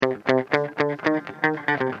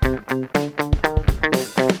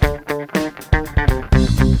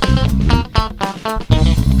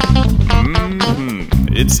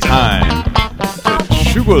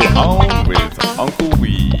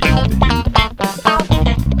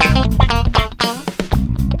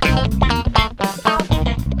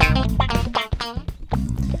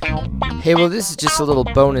Hey, well, this is just a little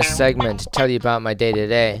bonus segment to tell you about my day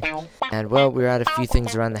today. And, well, we were at a few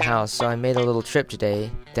things around the house, so I made a little trip today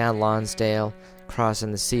down Lonsdale,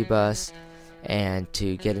 crossing the C-Bus, and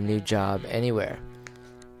to get a new job anywhere.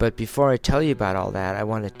 But before I tell you about all that, I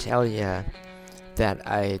want to tell you that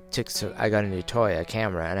I got a new toy, a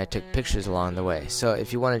camera, and I took pictures along the way. So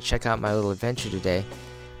if you want to check out my little adventure today,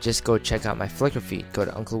 just go check out my Flickr feed. Go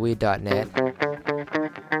to uncleweed.net.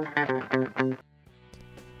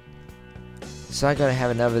 So I gotta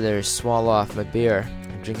have another swallow off my beer.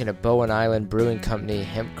 I'm drinking a Bowen Island Brewing Company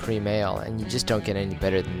hemp cream ale, and you just don't get any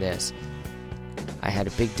better than this. I had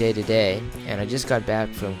a big day today, and I just got back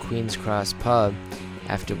from Queen's Cross Pub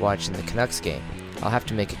after watching the Canucks game. I'll have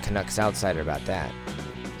to make a Canucks Outsider about that.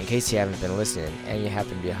 In case you haven't been listening, and you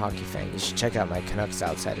happen to be a hockey fan, you should check out my Canucks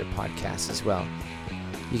Outsider podcast as well.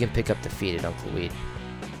 You can pick up the feed at Uncle Weed.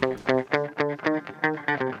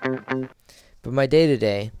 But my day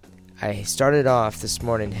today, I started off this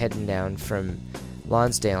morning heading down from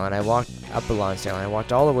Lonsdale, and I walked up a Lonsdale, and I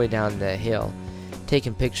walked all the way down the hill,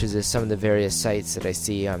 taking pictures of some of the various sites that I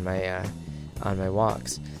see on my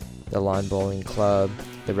walks. The Lawn Bowling Club,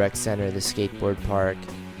 the Rec Center, the Skateboard Park,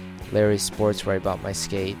 Larry's Sports where I bought my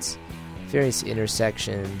skates, various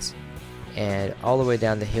intersections, and all the way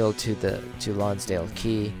down the hill to Lonsdale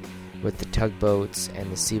Quay with the tugboats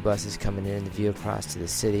and the sea buses coming in and the view across to the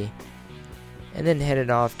city. And then headed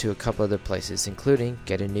off to a couple other places, including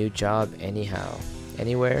get a new job anyhow.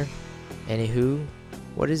 Anywhere? Anywho?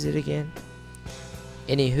 What is it again?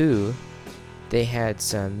 Anywho, they had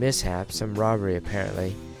some mishap, some robbery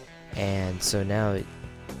apparently, and so now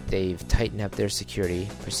they've tightened up their security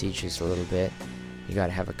procedures a little bit. You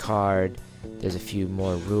gotta have a card, there's a few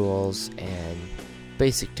more rules, and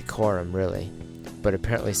basic decorum really. But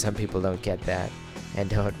apparently some people don't get that, and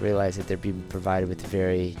don't realize that they're being provided with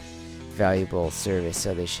very valuable service,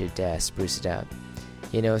 so they should spruce it up.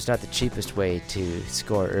 You know, it's not the cheapest way to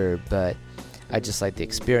score herb, but I just like the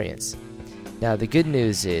experience. Now, the good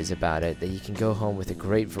news is about it that you can go home with a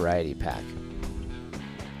great variety pack.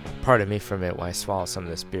 Pardon me for a minute while I swallow some of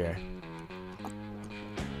this beer.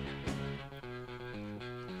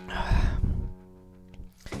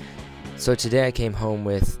 So today I came home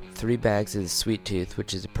with 3 bags of the Sweet Tooth,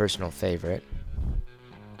 which is a personal favorite,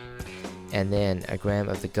 and then a gram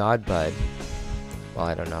of the God Bud. Well,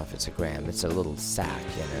 I don't know if it's a gram. It's a little sack,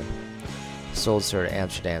 you know. Sold sort of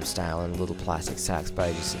Amsterdam style in little plastic sacks, but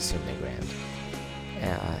I just assume they grammed.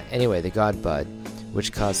 Anyway, the God Bud,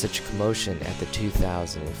 which caused such a commotion at the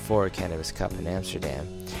 2004 Cannabis Cup in Amsterdam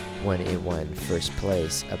when it won first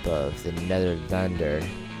place above the Nederlander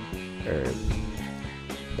herb.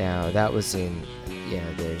 Now, that was in,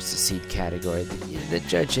 there's the seed category. The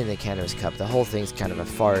judge in the Cannabis Cup, the whole thing's kind of a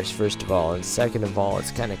farce, first of all, and second of all,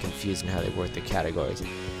 it's kind of confusing how they work the categories.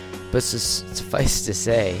 But suffice to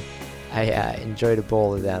say, I enjoyed a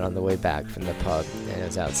bowl of that on the way back from the pub, and it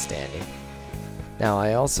was outstanding. Now,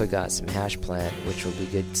 I also got some hash plant, which will be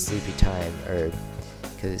good sleepy time herb,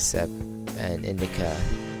 because it's an indica,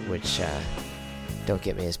 which don't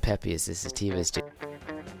get me as peppy as the sativas do.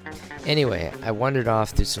 Anyway, I wandered off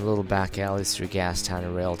through some little back alleys through Gastown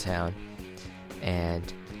and Railtown,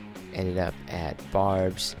 and ended up at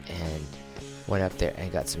Barb's, and went up there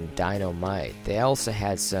and got some Dynamite. They also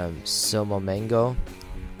had some Soma Mango,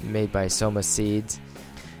 made by Soma Seeds,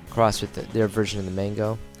 crossed with their version of the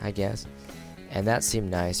mango, I guess. And that seemed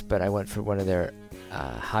nice, but I went for one of their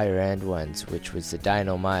higher end ones, which was the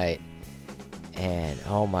Dynamite. And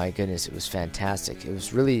oh my goodness, it was fantastic. It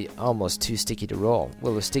was really almost too sticky to roll.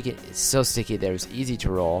 Well, it's so sticky that it was easy to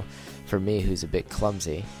roll for me, who's a bit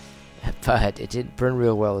clumsy. But it didn't burn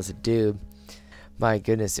real well as a doob. My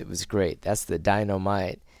goodness, it was great. That's the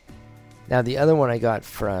Dynamite. Now, the other one I got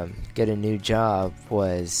from Get a New Job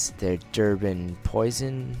was their Durban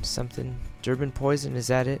Poison something. Durban Poison, is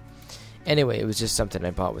that it? Anyway, it was just something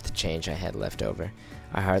I bought with the change I had left over.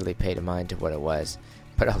 I hardly paid a mind to what it was,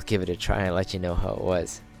 but I'll give it a try and let you know how it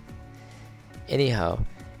was. Anyhow,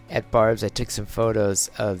 at Barb's I took some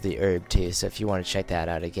photos of the herb too, so if you want to check that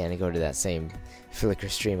out again and go to that same Flickr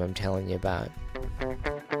stream I'm telling you about.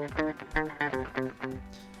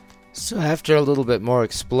 So after a little bit more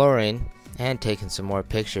exploring and taking some more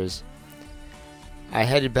pictures, I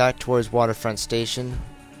headed back towards Waterfront Station,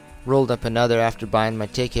 rolled up another after buying my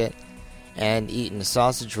ticket, and eating a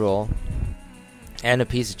sausage roll and a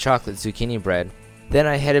piece of chocolate zucchini bread. Then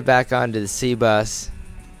I headed back onto the C-Bus,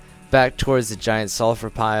 back towards the giant sulfur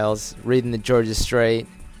piles, reading the Georgia Strait,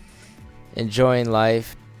 enjoying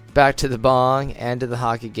life, back to the bong and to the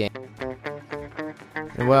hockey game.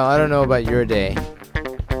 And well, I don't know about your day,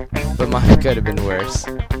 but mine could have been worse.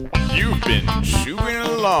 You You've been shooting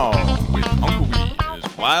along with Uncle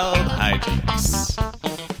Wee's Wild Hygiene.